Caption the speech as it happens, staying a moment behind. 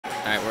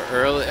All right, we're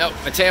early. Oh,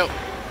 Matteo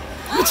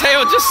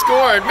just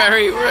scored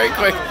very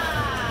quick.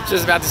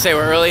 Just about to say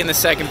we're early in the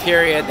second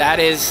period. That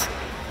is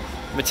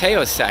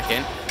Matteo's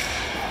second.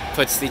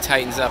 Puts the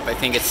Titans up, I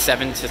think it's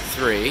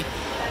 7-3.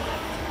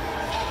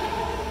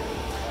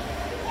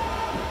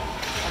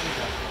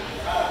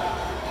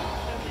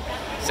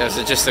 So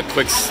it's just a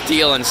quick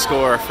steal and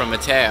score from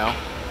Matteo.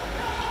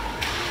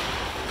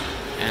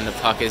 And the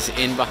puck is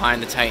in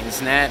behind the Titans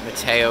net.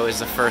 Matteo is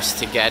the first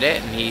to get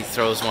it, and he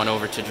throws one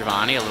over to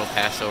Giovanni, a little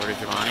pass over to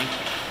Giovanni.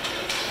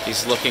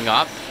 He's looking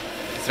up.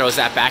 He throws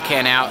that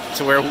backhand out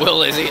to where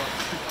Will is. He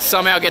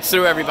somehow gets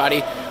through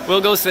everybody. Will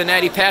goes to the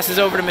net. He passes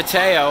over to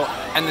Matteo,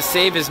 and the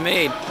save is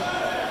made.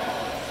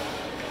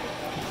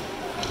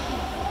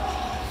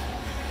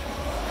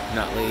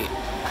 Nutley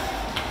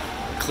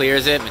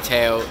clears it.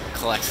 Matteo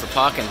collects the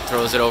puck and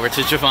throws it over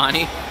to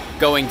Giovanni.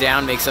 Going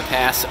down, makes a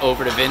pass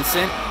over to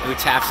Vincent, who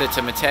taps it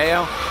to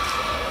Matteo,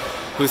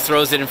 who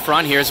throws it in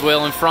front. Here's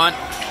Will in front.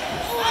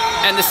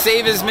 And the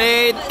save is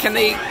made. Can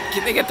they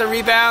get the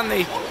rebound?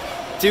 They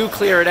do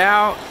clear it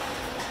out.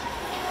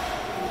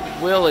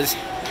 Will is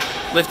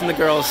lifting the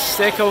girl's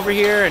stick over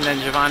here, and then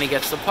Giovanni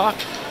gets the puck.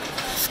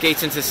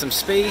 Skates into some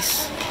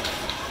space.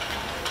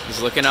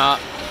 He's looking up.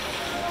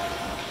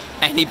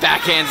 And he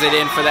backhands it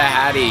in for the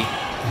Hattie.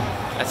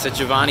 That's a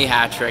Giovanni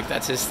hat trick.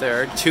 That's his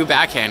third. 2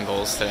 backhand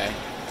goals today.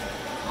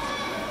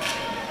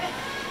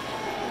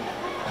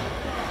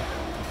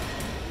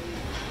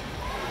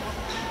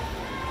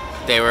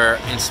 They were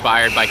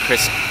inspired by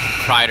Chris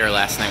Kreider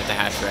last night with the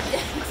hat trick.